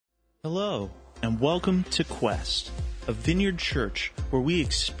Hello, and welcome to Quest, a vineyard church where we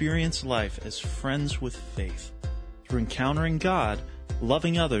experience life as friends with faith through encountering God,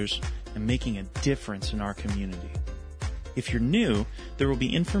 loving others, and making a difference in our community. If you're new, there will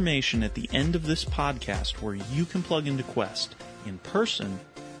be information at the end of this podcast where you can plug into Quest in person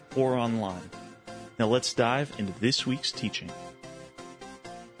or online. Now let's dive into this week's teaching.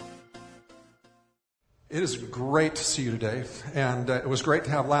 It is great to see you today, and it was great to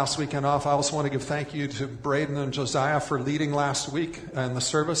have last weekend off. I also want to give thank you to Braden and Josiah for leading last week in the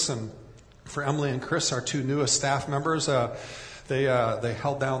service, and for Emily and Chris, our two newest staff members. They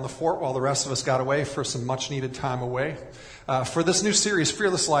held down the fort while the rest of us got away for some much-needed time away. For this new series,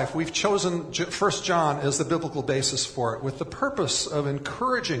 Fearless Life, we've chosen 1 John as the biblical basis for it, with the purpose of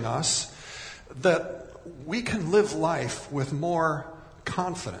encouraging us that we can live life with more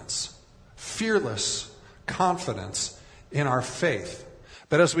confidence, fearless confidence in our faith.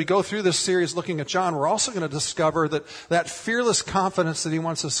 But as we go through this series looking at John, we're also going to discover that fearless confidence that he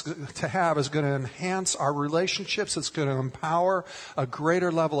wants us to have is going to enhance our relationships. It's going to empower a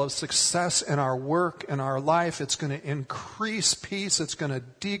greater level of success in our work, in our life. It's going to increase peace. It's going to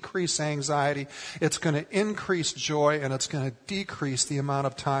decrease anxiety. It's going to increase joy, and it's going to decrease the amount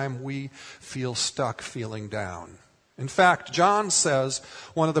of time we feel stuck, feeling down. In fact, John says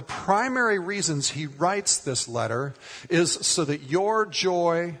one of the primary reasons he writes this letter is so that your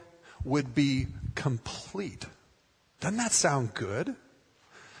joy would be complete. Doesn't that sound good?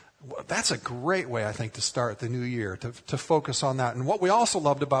 Well, that's a great way, I think, to start the new year, to focus on that. And what we also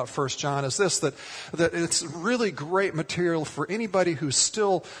loved about 1 John is this, that it's really great material for anybody who's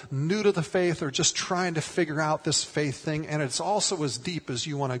still new to the faith or just trying to figure out this faith thing. And it's also as deep as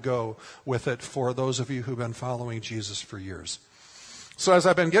you want to go with it for those of you who've been following Jesus for years. So as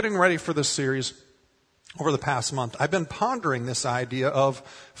I've been getting ready for this series over the past month, I've been pondering this idea of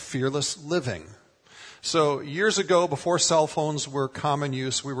fearless living. So years ago, before cell phones were common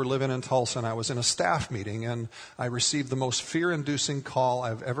use, we were living in Tulsa, and I was in a staff meeting, and I received the most fear-inducing call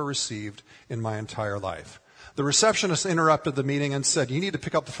I've ever received in my entire life. The receptionist interrupted the meeting and said, "You need to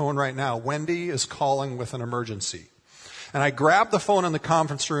pick up the phone right now. Wendy is calling with an emergency." And I grabbed the phone in the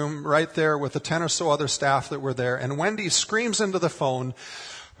conference room right there with the 10 or so other staff that were there, and Wendy screams into the phone,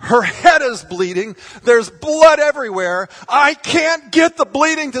 "Her head is bleeding. There's blood everywhere. I can't get the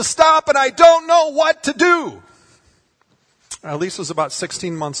bleeding to stop, and I don't know what to do." Lisa was about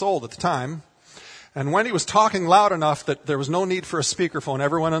 16 months old at the time, and Wendy was talking loud enough that there was no need for a speakerphone.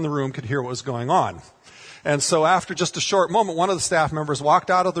 Everyone in the room could hear what was going on. And so after just a short moment, one of the staff members walked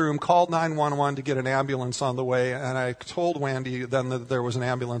out of the room, called 911 to get an ambulance on the way, and I told Wendy then that there was an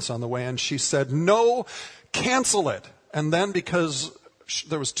ambulance on the way, and she said, "No, cancel it." And then because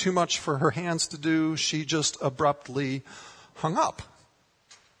there was too much for her hands to do, she just abruptly hung up.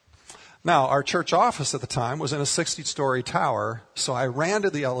 Now, our church office at the time was in a 60-story tower, so I ran to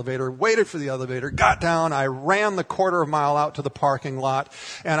the elevator, waited for the elevator, got down, I ran the quarter of a mile out to the parking lot,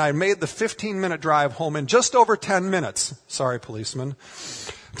 and I made the 15-minute drive home in just over 10 minutes, sorry policeman,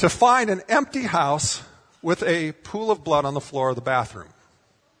 to find an empty house with a pool of blood on the floor of the bathroom.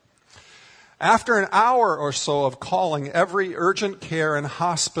 After an hour or so of calling every urgent care and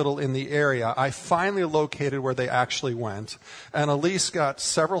hospital in the area, I finally located where they actually went, and Elise got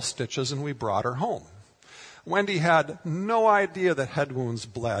several stitches, and we brought her home. Wendy had no idea that head wounds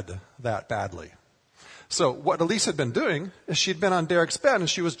bled that badly. So what Elise had been doing is she'd been on Derek's bed, and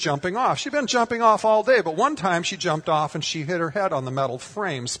she was jumping off. She'd been jumping off all day, but one time she jumped off, and she hit her head on the metal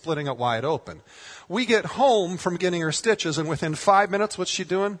frame, splitting it wide open. We get home from getting her stitches, and within 5 minutes, what's she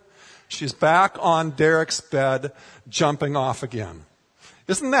doing? She's back on Derek's bed, jumping off again.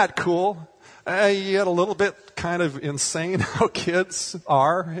 Isn't that cool? Yet a little bit kind of insane how kids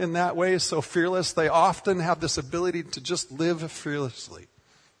are in that way, so fearless. They often have this ability to just live fearlessly.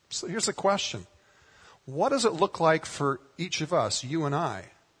 So here's a question. What does it look like for each of us, you and I,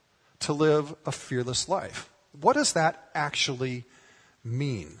 to live a fearless life? What does that actually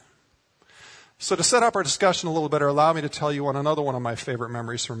mean? So to set up our discussion a little better, allow me to tell you another one of my favorite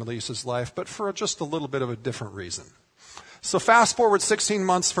memories from Elise's life, but for just a little bit of a different reason. So fast forward 16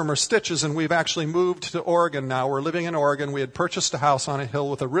 months from her stitches, and we've actually moved to Oregon now. We're living in Oregon. We had purchased a house on a hill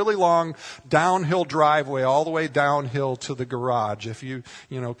with a really long downhill driveway all the way downhill to the garage. If you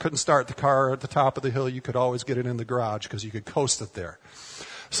couldn't start the car at the top of the hill, you could always get it in the garage because you could coast it there.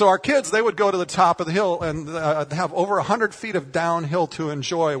 So our kids, they would go to the top of the hill and have over 100 feet of downhill to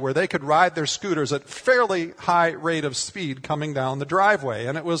enjoy, where they could ride their scooters at fairly high rate of speed coming down the driveway.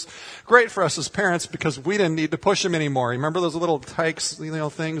 And it was great for us as parents because we didn't need to push them anymore. Remember those little tykes,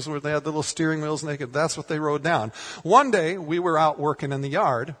 things where they had the little steering wheels and that's what they rode down. One day we were out working in the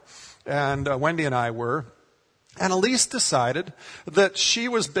yard, and Wendy and I were, and Elise decided that she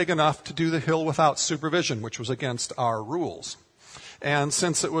was big enough to do the hill without supervision, which was against our rules. And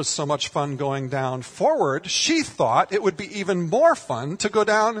since it was so much fun going down forward, she thought it would be even more fun to go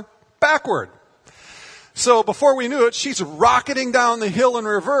down backward. So before we knew it, she's rocketing down the hill in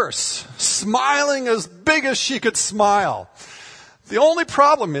reverse, smiling as big as she could smile. The only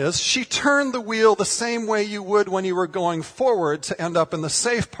problem is she turned the wheel the same way you would when you were going forward to end up in the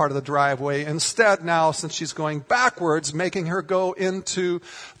safe part of the driveway. Instead, now, since she's going backwards, making her go into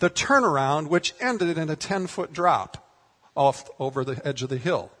the turnaround, which ended in a 10-foot drop off over the edge of the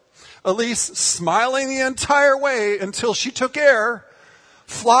hill. Elise, smiling the entire way until she took air,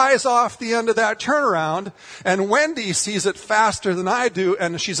 flies off the end of that turnaround, and Wendy sees it faster than I do,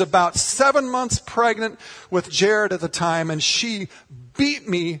 and she's about 7 months pregnant with Jared at the time, and she beat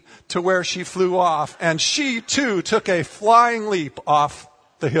me to where she flew off, and she too took a flying leap off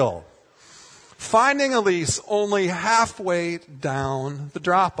the hill, finding Elise only halfway down the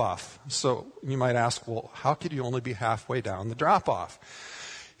drop-off. So you might ask, well, how could you only be halfway down the drop-off?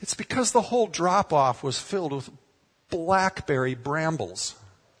 It's because the whole drop-off was filled with blackberry brambles.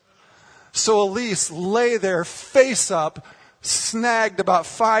 So Elise lay there face up, snagged about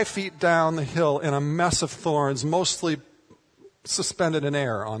 5 feet down the hill in a mess of thorns, mostly suspended in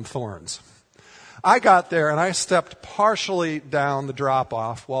air on thorns. I got there and I stepped partially down the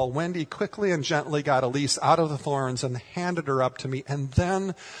drop-off while Wendy quickly and gently got Elise out of the thorns and handed her up to me. And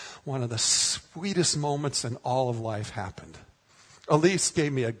then one of the sweetest moments in all of life happened. Elise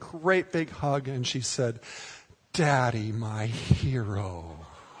gave me a great big hug and she said, "Daddy, my hero."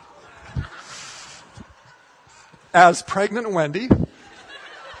 As pregnant Wendy,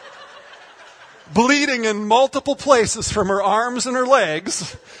 bleeding in multiple places from her arms and her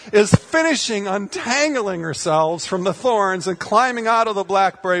legs, is finishing untangling herself from the thorns and climbing out of the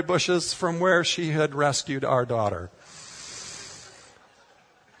blackberry bushes from where she had rescued our daughter.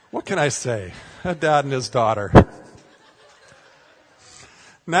 What can I say? A dad and his daughter.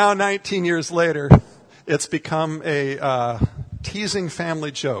 Now, 19 years later, it's become a teasing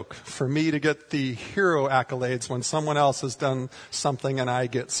family joke for me to get the hero accolades when someone else has done something and I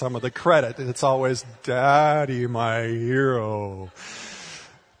get some of the credit. It's always, "Daddy, my hero."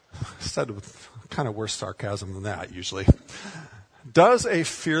 Said with kind of worse sarcasm than that, usually. Does a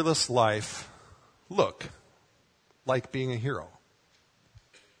fearless life look like being a hero?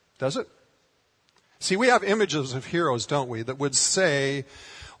 Does it? See, we have images of heroes, don't we, that would say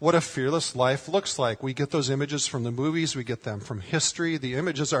what a fearless life looks like. We get those images from the movies. We get them from history. The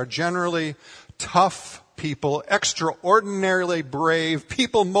images are generally tough people, extraordinarily brave,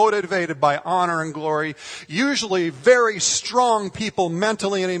 people motivated by honor and glory, usually very strong people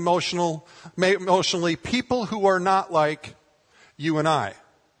mentally and emotionally, people who are not like you and I,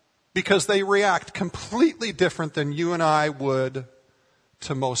 because they react completely different than you and I would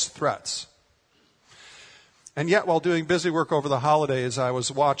to most threats. And yet, while doing busy work over the holidays, I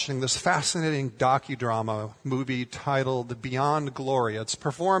was watching this fascinating docudrama movie titled Beyond Glory. It's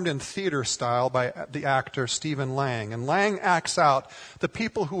performed in theater style by the actor Stephen Lang. And Lang acts out the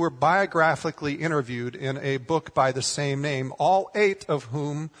people who were biographically interviewed in a book by the same name, all 8 of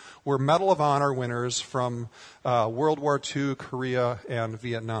whom were Medal of Honor winners from World War II, Korea, and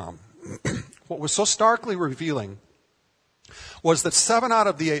Vietnam. What was so starkly revealing was that 7 out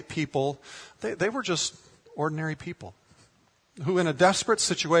of the 8 people, they were just ordinary people who, in a desperate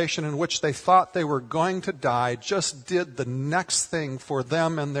situation in which they thought they were going to die, just did the next thing for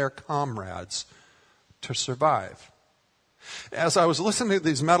them and their comrades to survive. As I was listening to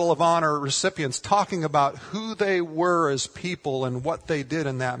these Medal of Honor recipients talking about who they were as people and what they did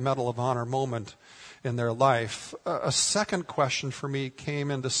in that Medal of Honor moment in their life, a second question for me came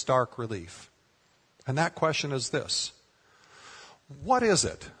into stark relief. And that question is this: what is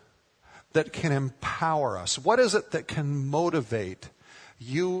it that can empower us? What is it that can motivate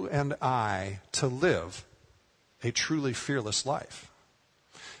you and I to live a truly fearless life?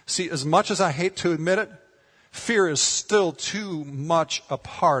 See, as much as I hate to admit it, fear is still too much a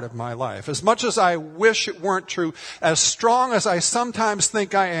part of my life. As much as I wish it weren't true, as strong as I sometimes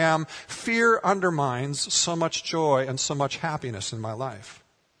think I am, fear undermines so much joy and so much happiness in my life.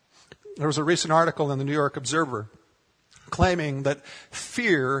 There was a recent article in the New York Observer claiming that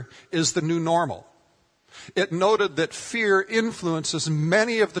fear is the new normal. It noted that fear influences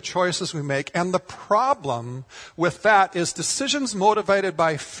many of the choices we make, and the problem with that is decisions motivated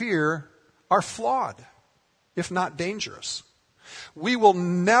by fear are flawed, if not dangerous. We will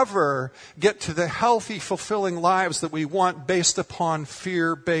never get to the healthy, fulfilling lives that we want based upon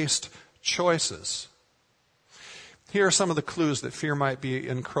fear-based choices. Here are some of the clues that fear might be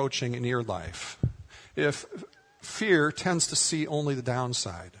encroaching in your life. If fear tends to see only the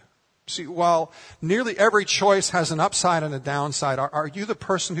downside. See, while nearly every choice has an upside and a downside, are you the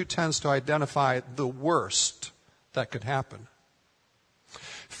person who tends to identify the worst that could happen?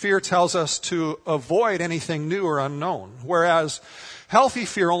 Fear tells us to avoid anything new or unknown, whereas healthy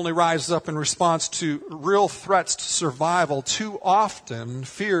fear only rises up in response to real threats to survival. Too often,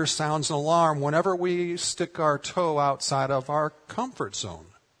 fear sounds an alarm whenever we stick our toe outside of our comfort zone,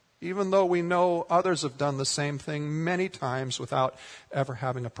 even though we know others have done the same thing many times without ever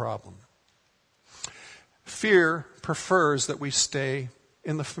having a problem. Fear prefers that we stay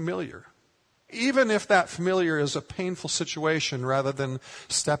in the familiar, even if that familiar is a painful situation rather than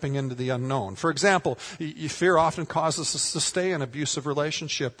stepping into the unknown. For example, fear often causes us to stay in an abusive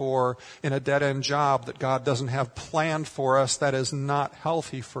relationship or in a dead-end job that God doesn't have planned for us that is not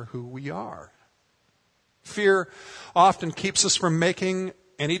healthy for who we are. Fear often keeps us from making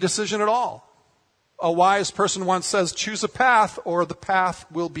any decision at all. A wise person once says, choose a path or the path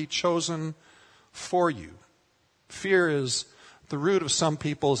will be chosen for you. Fear is the root of some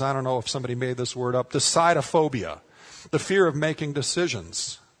people's, I don't know if somebody made this word up, decidophobia, the fear of making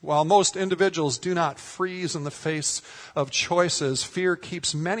decisions. While most individuals do not freeze in the face of choices, fear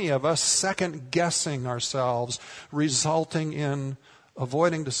keeps many of us second-guessing ourselves, resulting in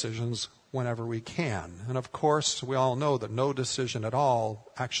avoiding decisions whenever we can. And of course, we all know that no decision at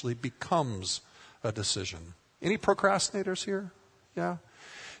all actually becomes a decision. Any procrastinators here? Yeah?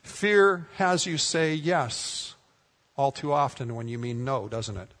 Fear has you say yes all too often when you mean no,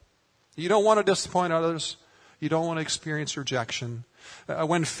 doesn't it? You don't want to disappoint others. You don't want to experience rejection.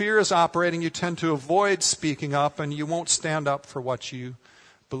 When fear is operating, you tend to avoid speaking up and you won't stand up for what you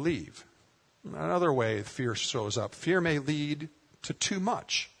believe. Another way fear shows up. Fear may lead to too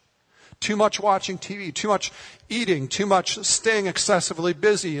much. Too much watching TV, too much eating, too much staying excessively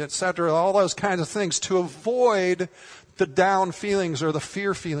busy, etc., all those kinds of things to avoid the down feelings or the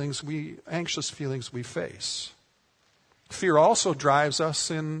fear feelings, anxious feelings we face. Fear also drives us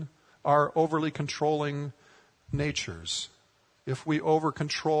in our overly controlling natures. If we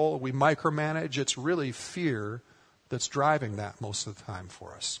over-control, we micromanage, it's really fear that's driving that most of the time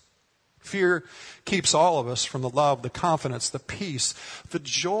for us. Fear keeps all of us from the love, the confidence, the peace, the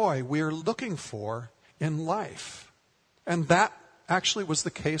joy we're looking for in life. And that actually was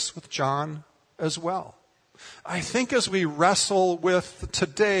the case with John as well. I think as we wrestle with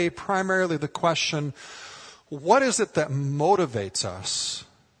today primarily the question, what is it that motivates us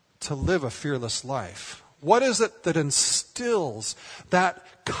to live a fearless life? What is it that instills that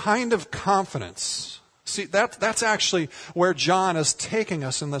kind of confidence? See, that's actually where John is taking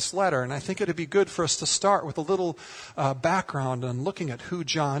us in this letter. And I think it would be good for us to start with a little background on looking at who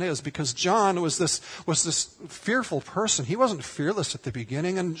John is. Because John was this fearful person. He wasn't fearless at the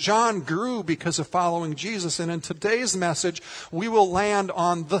beginning. And John grew because of following Jesus. And in today's message, we will land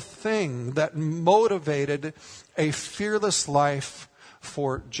on the thing that motivated a fearless life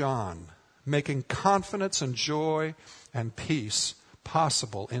for John, making confidence and joy and peace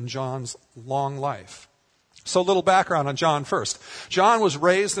possible in John's long life. So a little background on John first. John was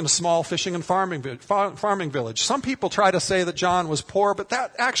raised in a small fishing and farming village. Some people try to say that John was poor, but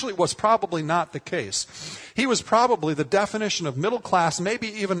that actually was probably not the case. He was probably the definition of middle class, maybe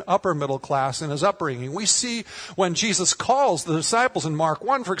even upper middle class in his upbringing. We see when Jesus calls the disciples in Mark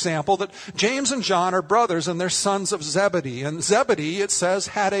 1, for example, that James and John are brothers and they're sons of Zebedee. And Zebedee, it says,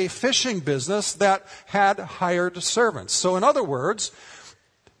 had a fishing business that had hired servants. So in other words,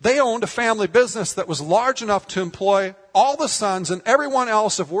 they owned a family business that was large enough to employ all the sons and everyone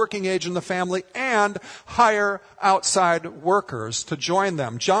else of working age in the family and hire outside workers to join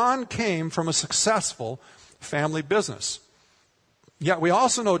them. John came from a successful family business. Yet we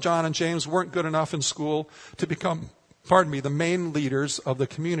also know John and James weren't good enough in school to become, the main leaders of the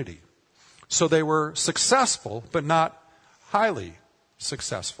community. So they were successful, but not highly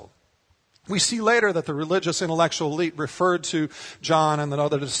successful. We see later that the religious intellectual elite referred to John and the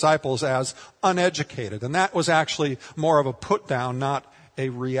other disciples as uneducated. And that was actually more of a put down, not a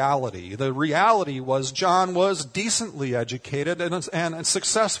reality. The reality was John was decently educated and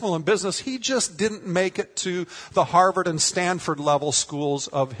successful in business. He just didn't make it to the Harvard and Stanford level schools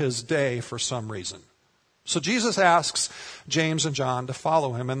of his day for some reason. So Jesus asks James and John to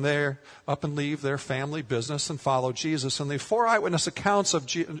follow him, and they up and leave their family business and follow Jesus. And the four eyewitness accounts of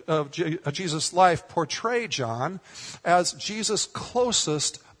Jesus' life portray John as Jesus'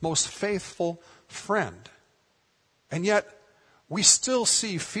 closest, most faithful friend. And yet, we still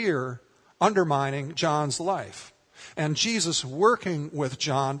see fear undermining John's life, and Jesus working with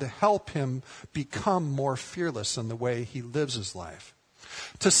John to help him become more fearless in the way he lives his life.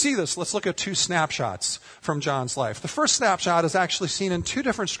 To see this, let's look at two snapshots from John's life. The first snapshot is actually seen in two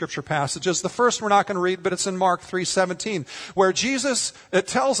different scripture passages. The first we're not going to read, but it's in Mark 3:17, where it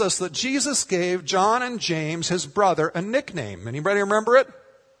tells us that Jesus gave John and James, his brother, a nickname. Anybody remember it?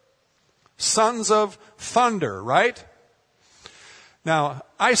 Sons of Thunder, right? Now,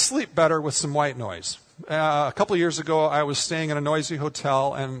 I sleep better with some white noise. A couple of years ago, I was staying in a noisy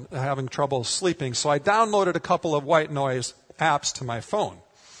hotel and having trouble sleeping, so I downloaded a couple of white noise apps to my phone.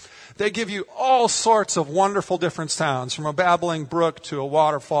 They give you all sorts of wonderful different sounds, from a babbling brook to a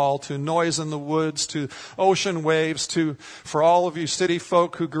waterfall to noise in the woods to ocean waves to, for all of you city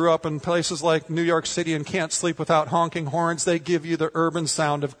folk who grew up in places like New York City and can't sleep without honking horns, they give you the urban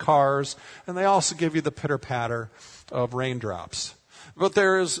sound of cars, and they also give you the pitter-patter of raindrops. But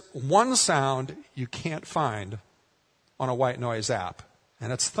there is one sound you can't find on a white noise app,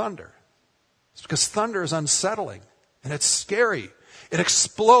 and it's thunder. It's because thunder is unsettling, and it's scary. It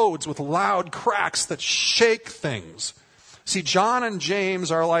explodes with loud cracks that shake things. See, John and James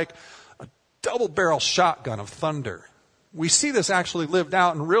are like a double-barrel shotgun of thunder. We see this actually lived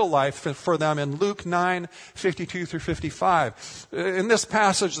out in real life for them in Luke 9:52 through 55. In this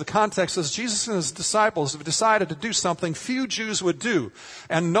passage, the context is Jesus and his disciples have decided to do something few Jews would do,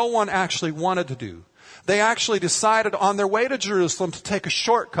 and no one actually wanted to do. They actually decided on their way to Jerusalem to take a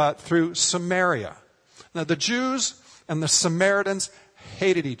shortcut through Samaria. Now, the Jews and the Samaritans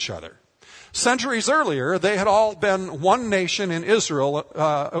hated each other. Centuries earlier, they had all been one nation in Israel,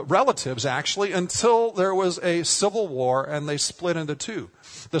 relatives actually, until there was a civil war and they split into two.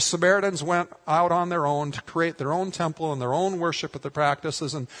 The Samaritans went out on their own to create their own temple and their own worship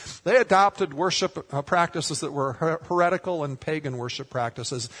practices, and they adopted worship practices that were heretical and pagan worship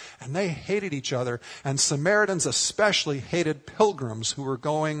practices, and they hated each other, and Samaritans especially hated pilgrims who were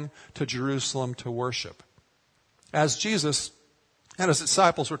going to Jerusalem to worship. As Jesus and his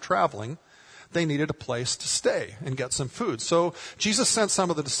disciples were traveling, they needed a place to stay and get some food. So Jesus sent some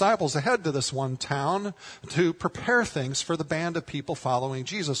of the disciples ahead to this one town to prepare things for the band of people following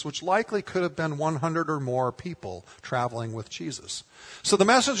Jesus, which likely could have been 100 or more people traveling with Jesus. So the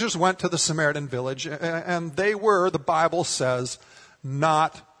messengers went to the Samaritan village, and they were, the Bible says,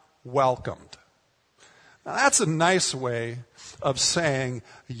 not welcomed. Now that's a nice way of saying,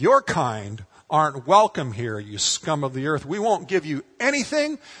 your kind aren't welcome here, you scum of the earth. We won't give you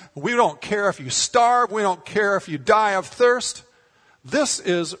anything. We don't care if you starve. We don't care if you die of thirst. This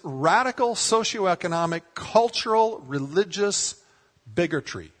is radical socioeconomic, cultural, religious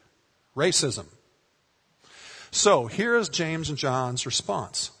bigotry, racism. So here is James and John's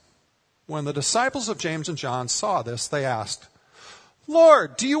response. When the disciples of James and John saw this, they asked,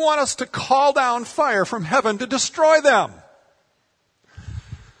 "Lord, do you want us to call down fire from heaven to destroy them?"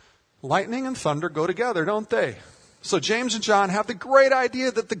 Lightning and thunder go together, don't they? So James and John have the great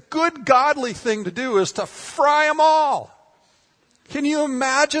idea that the good, godly thing to do is to fry them all. Can you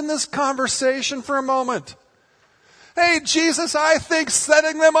imagine this conversation for a moment? Hey, Jesus, I think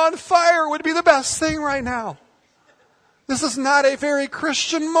setting them on fire would be the best thing right now. This is not a very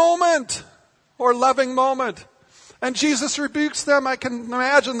Christian moment or loving moment. And Jesus rebukes them. I can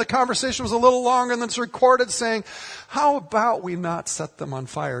imagine the conversation was a little longer than it's recorded, saying, how about we not set them on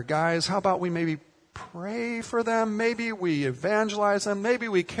fire, guys? How about we maybe pray for them? Maybe we evangelize them. Maybe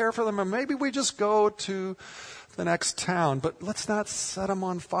we care for them. Or maybe we just go to the next town. But let's not set them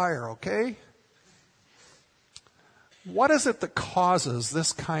on fire, okay? What is it that causes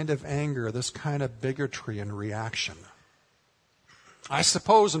this kind of anger, this kind of bigotry and reaction? I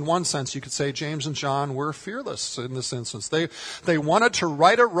suppose in one sense you could say James and John were fearless in this instance. They wanted to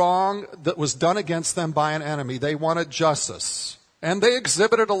right a wrong that was done against them by an enemy. They wanted justice. And they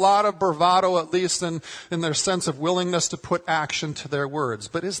exhibited a lot of bravado, at least in their sense of willingness to put action to their words.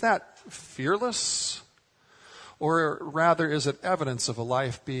 But is that fearless? Or rather, is it evidence of a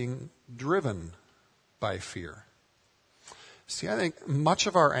life being driven by fear? See, I think much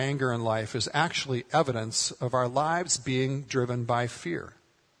of our anger in life is actually evidence of our lives being driven by fear.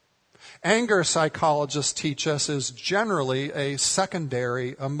 Anger, psychologists teach us, is generally a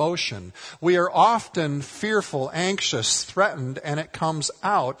secondary emotion. We are often fearful, anxious, threatened, and it comes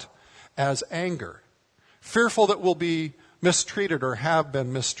out as anger. Fearful that we'll be mistreated or have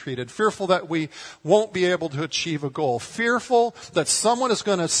been mistreated, fearful that we won't be able to achieve a goal, fearful that someone is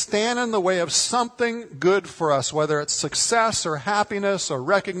going to stand in the way of something good for us, whether it's success or happiness or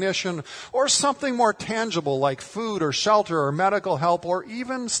recognition or something more tangible like food or shelter or medical help, or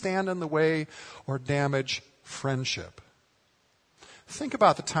even stand in the way or damage friendship. Think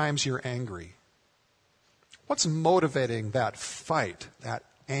about the times you're angry. What's motivating that fight, that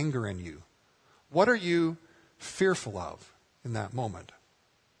anger in you? What are you fearful of in that moment?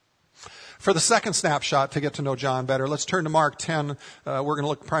 For the second snapshot to get to know John better, let's turn to Mark 10. We're going to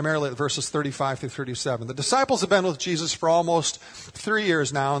look primarily at verses 35 through 37. The disciples have been with Jesus for almost 3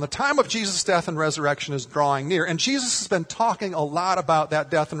 years now, and the time of Jesus' death and resurrection is drawing near. And Jesus has been talking a lot about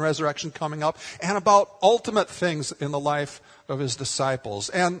that death and resurrection coming up and about ultimate things in the life of his disciples.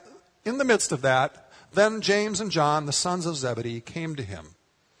 And in the midst of that, then James and John, the sons of Zebedee, came to him.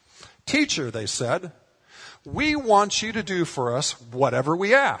 "Teacher," they said, "we want you to do for us whatever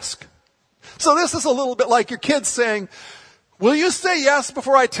we ask." So this is a little bit like your kids saying, "Will you say yes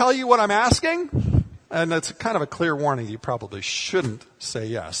before I tell you what I'm asking?" And it's kind of a clear warning. You probably shouldn't say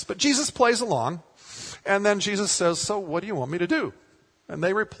yes. But Jesus plays along. And then Jesus says, "So what do you want me to do?" And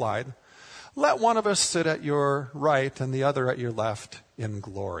they replied, "Let one of us sit at your right and the other at your left in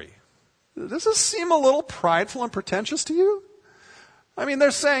glory." Does this seem a little prideful and pretentious to you? I mean,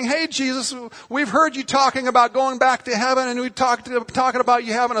 they're saying, "Hey, Jesus, we've heard you talking about going back to heaven, and we've talking about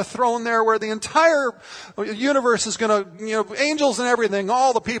you having a throne there where the entire universe is going to, angels and everything,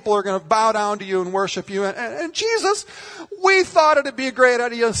 all the people are going to bow down to you and worship you. And Jesus, we thought it'd be a great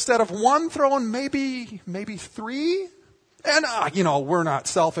idea instead of one throne, maybe 3. And, we're not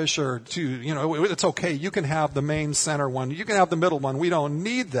selfish or it's okay. You can have the main center one. You can have the middle one. We don't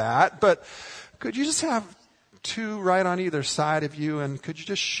need that. But could you just have 2 right on either side of you, and could you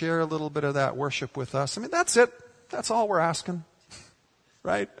just share a little bit of that worship with us?" I mean, that's it. That's all we're asking,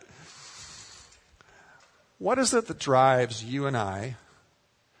 right? What is it that drives you and I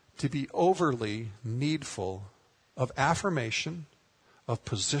to be overly needful of affirmation, of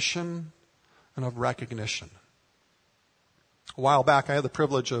position, and of recognition? A while back, I had the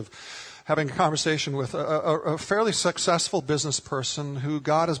privilege of having a conversation with a fairly successful business person who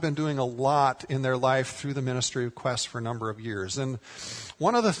God has been doing a lot in their life through the ministry of Quest for a number of years. And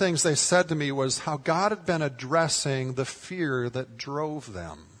one of the things they said to me was how God had been addressing the fear that drove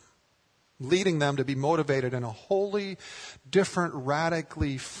them, leading them to be motivated in a wholly different,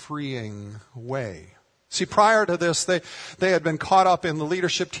 radically freeing way. See, prior to this, they had been caught up in the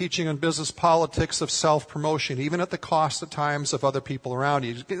leadership teaching and business politics of self-promotion, even at the cost at times of other people around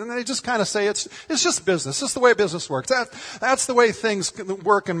you. And they just kind of say, it's just business. It's the way business works. That's the way things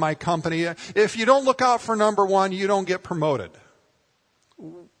work in my company. If you don't look out for number one, you don't get promoted.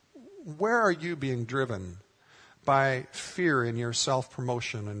 Where are you being driven by fear in your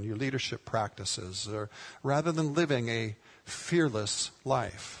self-promotion and your leadership practices, or rather than living a fearless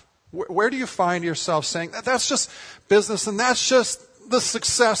life? Where do you find yourself saying, that's just business and that's just the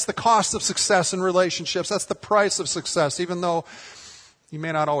success, the cost of success in relationships. That's the price of success, even though you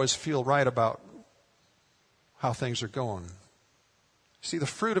may not always feel right about how things are going. See, the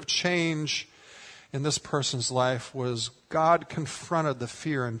fruit of change in this person's life was God confronted the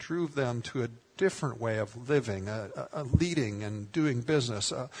fear and drew them to a different way of living, leading and doing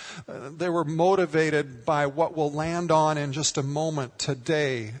business. They were motivated by what we'll land on in just a moment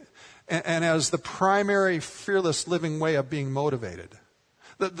today, and as the primary fearless living way of being motivated.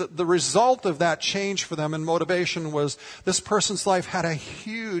 The result of that change for them in motivation was this person's life had a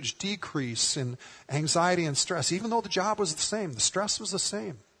huge decrease in anxiety and stress, even though the job was the same. The stress was the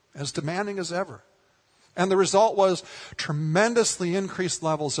same, as demanding as ever. And the result was tremendously increased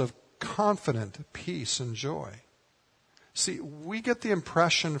levels of confident peace and joy. See, we get the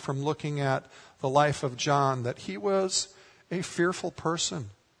impression from looking at the life of John that he was a fearful person.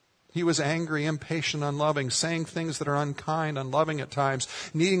 He was angry, impatient, unloving, saying things that are unkind, unloving at times,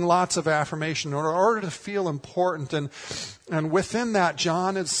 needing lots of affirmation in order to feel important. And within that,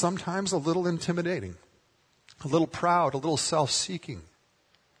 John is sometimes a little intimidating, a little proud, a little self-seeking.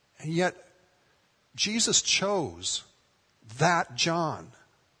 And yet, Jesus chose that John.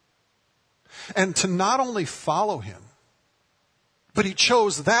 And to not only follow him, but he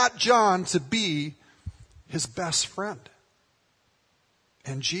chose that John to be his best friend.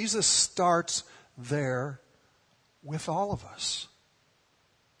 And Jesus starts there with all of us.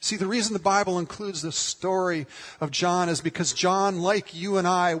 See, the reason the Bible includes this story of John is because John, like you and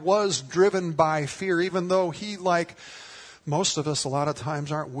I, was driven by fear, even though he, like most of us, a lot of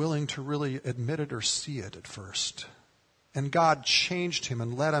times aren't willing to really admit it or see it at first. And God changed him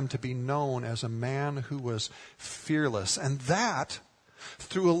and led him to be known as a man who was fearless. And that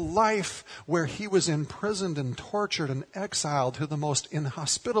through a life where he was imprisoned and tortured and exiled to the most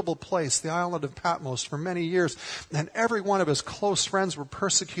inhospitable place, the island of Patmos, for many years. And every one of his close friends were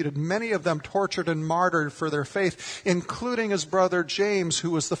persecuted, many of them tortured and martyred for their faith, including his brother James,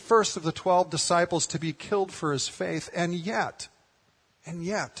 who was the first of the 12 disciples to be killed for his faith. And yet,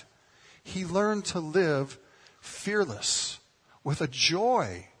 he learned to live fearless, with a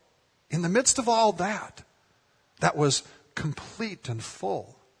joy in the midst of all that was complete and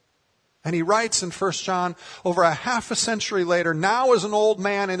full. And he writes in 1 John, over a half a century later, now as an old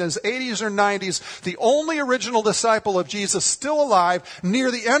man in his 80s or 90s, the only original disciple of Jesus still alive, near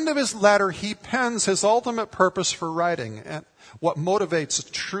the end of his letter, he pens his ultimate purpose for writing and what motivates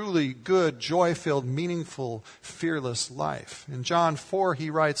a truly good, joy-filled, meaningful, fearless life. In John 4, he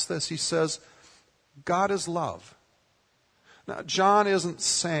writes this. He says, God is love. Now, John isn't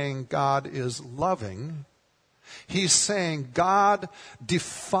saying God is loving. He's saying God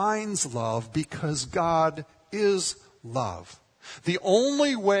defines love because God is love. The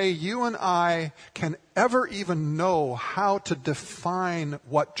only way you and I can ever even know how to define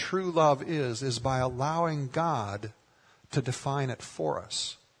what true love is by allowing God to define it for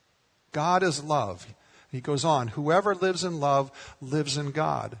us. God is love. He goes on, whoever lives in love lives in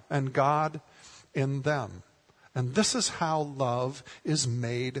God, and God in them. And this is how love is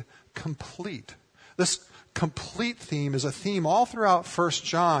made complete. This complete theme is a theme all throughout 1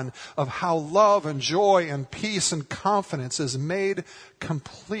 John of how love and joy and peace and confidence is made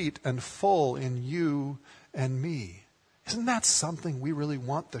complete and full in you and me. Isn't that something we really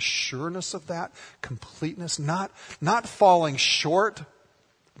want? The sureness of that completeness, not falling short,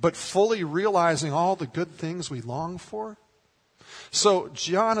 but fully realizing all the good things we long for. So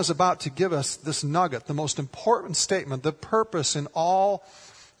John is about to give us this nugget, the most important statement, the purpose in all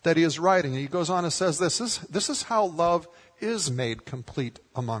that he is writing. And he goes on and says this is how love is made complete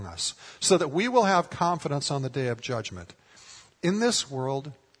among us, so that we will have confidence on the day of judgment. In this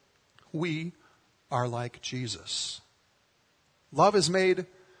world, we are like Jesus. Love is made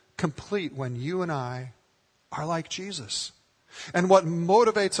complete when you and I are like Jesus. And what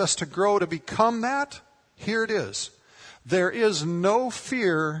motivates us to grow to become that? Here it is. There is no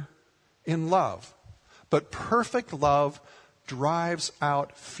fear in love, but perfect love drives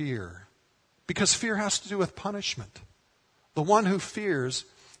out fear. Because fear has to do with punishment. The one who fears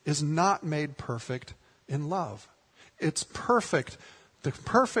is not made perfect in love. It's perfect, the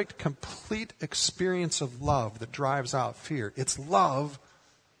perfect, complete experience of love that drives out fear. It's love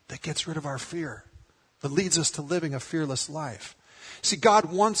that gets rid of our fear, that leads us to living a fearless life. See, God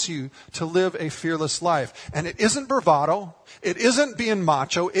wants you to live a fearless life. And it isn't bravado. It isn't being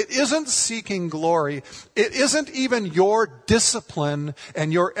macho. It isn't seeking glory. It isn't even your discipline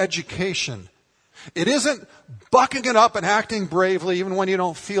and your education. It isn't bucking it up and acting bravely even when you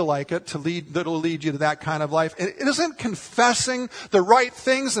don't feel like it that'll lead you to that kind of life. It isn't confessing the right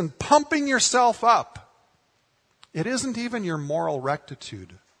things and pumping yourself up. It isn't even your moral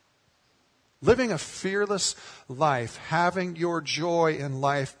rectitude. Living a fearless life, having your joy in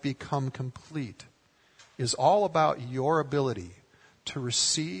life become complete, is all about your ability to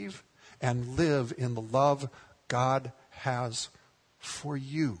receive and live in the love God has for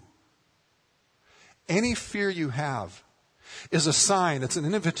you. Any fear you have is a sign, it's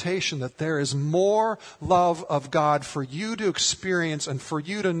an invitation that there is more love of God for you to experience and for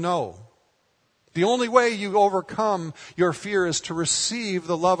you to know. The only way you overcome your fear is to receive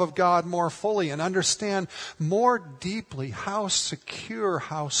the love of God more fully and understand more deeply how secure,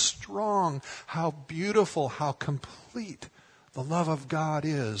 how strong, how beautiful, how complete the love of God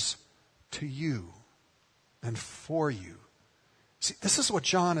is to you and for you. See, this is what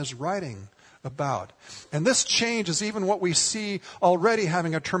John is writing about. And this change is even what we see already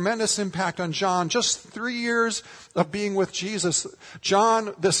having a tremendous impact on John. Just 3 years of being with Jesus.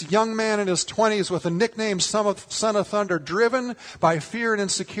 John, this young man in his 20s with a nickname Son of Thunder, driven by fear and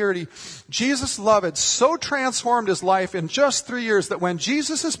insecurity. Jesus' love had so transformed his life in just 3 years that when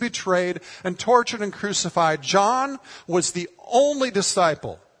Jesus is betrayed and tortured and crucified, John was the only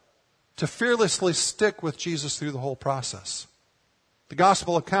disciple to fearlessly stick with Jesus through the whole process. The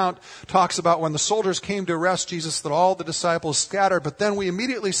gospel account talks about when the soldiers came to arrest Jesus that all the disciples scattered, but then we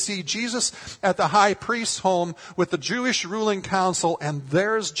immediately see Jesus at the high priest's home with the Jewish ruling council, and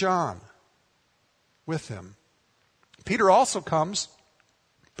there's John with him. Peter also comes,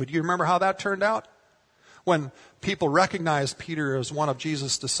 but do you remember how that turned out? When people recognized Peter as one of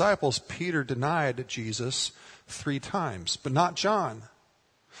Jesus' disciples, Peter denied Jesus 3 times, but not John.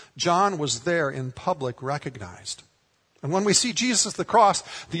 John was there in public, recognized. And when we see Jesus at the cross,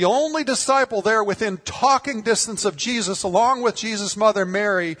 the only disciple there within talking distance of Jesus, along with Jesus' mother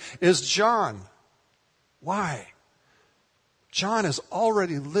Mary, is John. Why? John is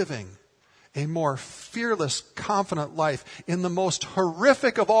already living a more fearless, confident life in the most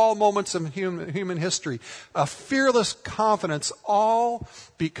horrific of all moments of human history. A fearless confidence, all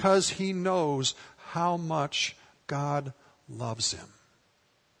because he knows how much God loves him.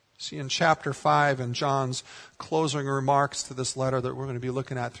 See, in chapter 5, in John's closing remarks to this letter that we're going to be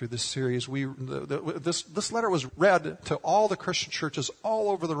looking at through this series, this letter was read to all the Christian churches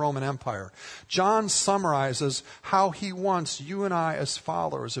all over the Roman Empire. John summarizes how he wants you and I as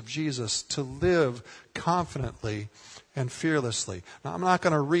followers of Jesus to live confidently and fearlessly. Now, I'm not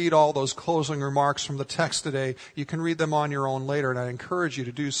going to read all those closing remarks from the text today. You can read them on your own later, and I encourage you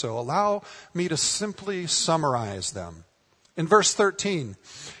to do so. Allow me to simply summarize them. In verse 13,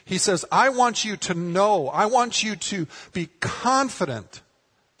 he says, I want you to know, I want you to be confident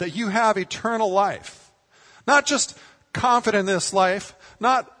that you have eternal life. Not just confident in this life,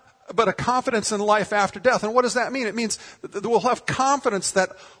 but a confidence in life after death. And what does that mean? It means that we'll have confidence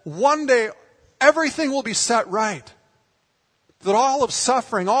that one day everything will be set right. That all of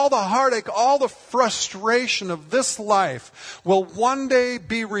suffering, all the heartache, all the frustration of this life will one day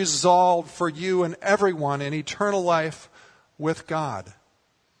be resolved for you and everyone in eternal life with God.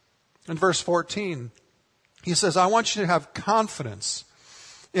 In verse 14, he says, I want you to have confidence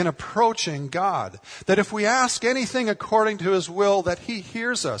in approaching God. That if we ask anything according to his will, that he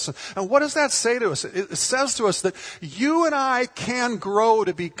hears us. And what does that say to us? It says to us that you and I can grow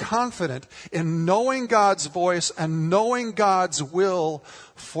to be confident in knowing God's voice and knowing God's will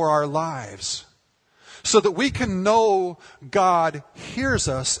for our lives. So that we can know God hears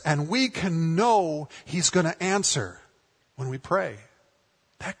us and we can know he's going to answer when we pray.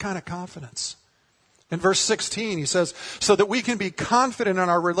 That kind of confidence. In verse 16, he says, so that we can be confident in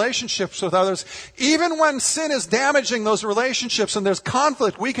our relationships with others, even when sin is damaging those relationships and there's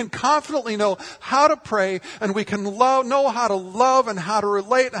conflict, we can confidently know how to pray, and we can know how to love and how to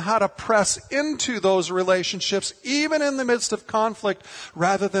relate and how to press into those relationships, even in the midst of conflict,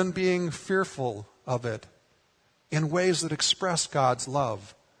 rather than being fearful of it, in ways that express God's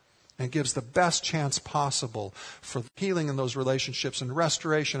love and gives the best chance possible for healing in those relationships and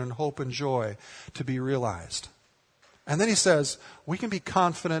restoration and hope and joy to be realized. And then he says, we can be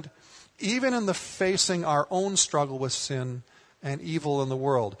confident even in the facing our own struggle with sin and evil in the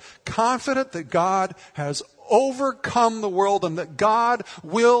world. Confident that God has overcome the world and that God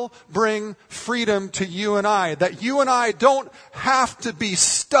will bring freedom to you and I. That you and I don't have to be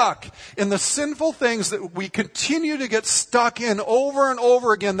stuck in the sinful things that we continue to get stuck in over and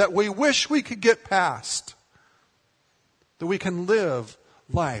over again, that we wish we could get past. That we can live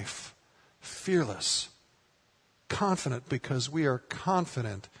life fearless, confident because we are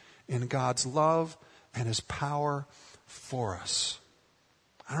confident in God's love and his power for us.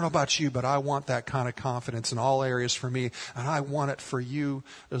 I don't know about you, but I want that kind of confidence in all areas for me, and I want it for you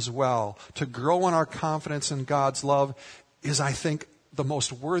as well. To grow in our confidence in God's love is, I think, the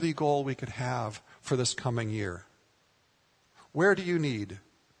most worthy goal we could have for this coming year. Where do you need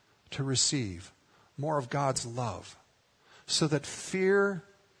to receive more of God's love so that fear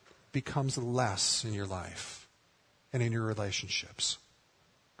becomes less in your life and in your relationships?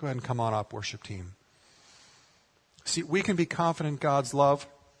 Go ahead and come on up, worship team. See, we can be confident in God's love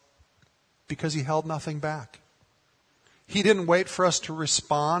because he held nothing back. He didn't wait for us to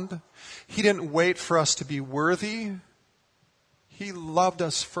respond. He didn't wait for us to be worthy. He loved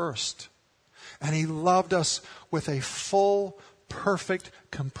us first. And he loved us with a full, perfect,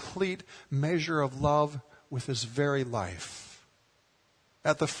 complete measure of love with his very life.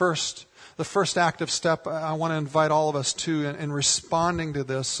 At the first active step I want to invite all of us to in responding to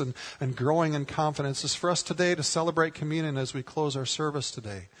this and growing in confidence is for us today to celebrate communion as we close our service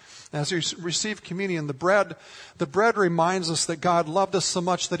today. As we receive communion, the bread reminds us that God loved us so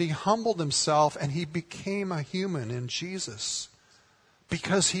much that he humbled himself and he became a human in Jesus.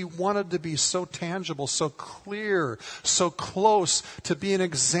 Because he wanted to be so tangible, so clear, so close, to be an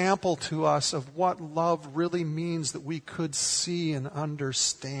example to us of what love really means, that we could see and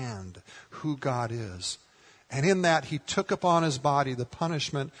understand who God is. And in that, he took upon his body the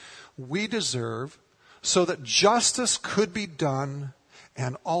punishment we deserve so that justice could be done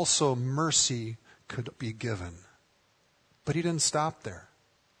and also mercy could be given. But he didn't stop there.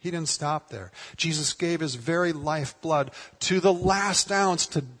 He didn't stop there. Jesus gave his very lifeblood to the last ounce,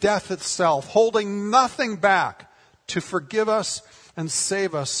 to death itself, holding nothing back to forgive us and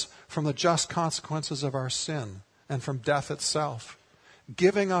save us from the just consequences of our sin and from death itself,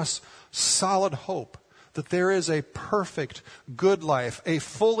 giving us solid hope that there is a perfect, good life, a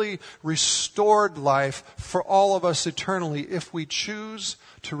fully restored life for all of us eternally if we choose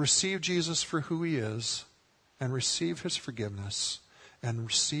to receive Jesus for who he is and receive his forgiveness and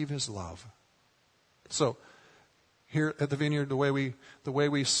receive his love. So, here at the Vineyard, the way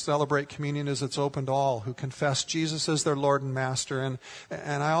we celebrate communion is it's open to all who confess Jesus as their Lord and Master.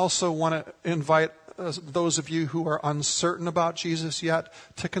 And I also want to invite those of you who are uncertain about Jesus yet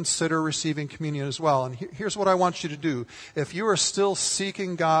to consider receiving communion as well. And here's what I want you to do. If you are still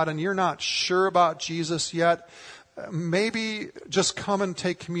seeking God and you're not sure about Jesus yet, maybe just come and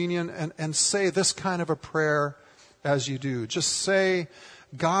take communion and say this kind of a prayer as you do. Just say,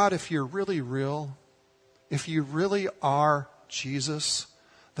 God, if you're really real, if you really are Jesus,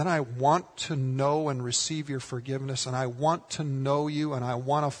 then I want to know and receive your forgiveness, and I want to know you, and I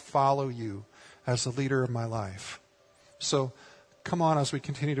want to follow you as the leader of my life. So come on as we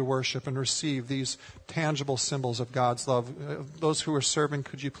continue to worship and receive these tangible symbols of God's love. Those who are serving,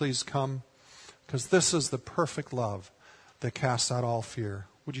 could you please come? Because this is the perfect love that casts out all fear.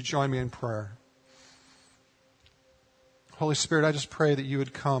 Would you join me in prayer? Holy Spirit, I just pray that you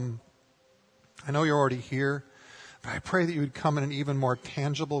would come. I know you're already here, but I pray that you would come in an even more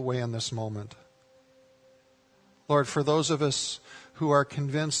tangible way in this moment. Lord, for those of us who are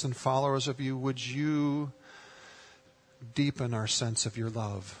convinced and followers of you, would you deepen our sense of your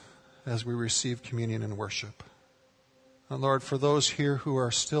love as we receive communion and worship? And Lord, for those here who are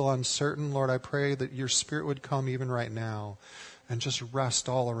still uncertain, Lord, I pray that your Spirit would come even right now and just rest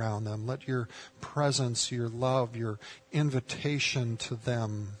all around them. Let your presence, your love, your invitation to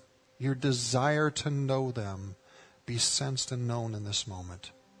them, your desire to know them be sensed and known in this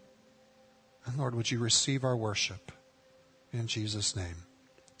moment. And Lord, would you receive our worship in Jesus' name.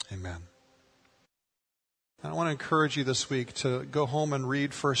 Amen. And I want to encourage you this week to go home and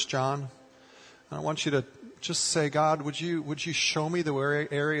read 1 John. And I want you to just say, God, would you show me the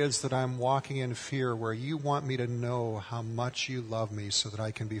areas that I'm walking in fear where you want me to know how much you love me so that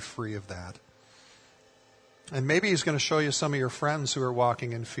I can be free of that. And maybe he's going to show you some of your friends who are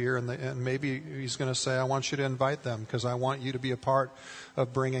walking in fear, and maybe he's going to say, I want you to invite them because I want you to be a part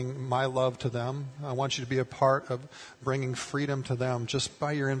of bringing my love to them. I want you to be a part of bringing freedom to them just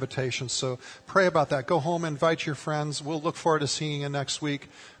by your invitation. So pray about that. Go home, invite your friends. We'll look forward to seeing you next week.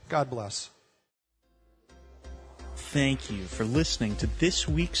 God bless. Thank you for listening to this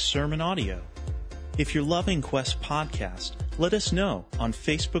week's sermon audio. If you're loving Quest Podcast, let us know on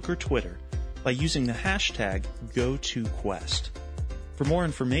Facebook or Twitter by using the hashtag #GoToQuest. For more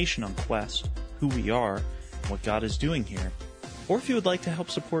information on Quest, who we are, and what God is doing here, or if you would like to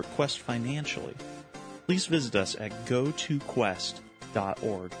help support Quest financially, please visit us at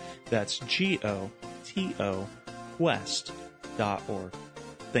gotoquest.org. That's GOTO Quest.org.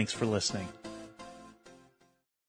 Thanks for listening.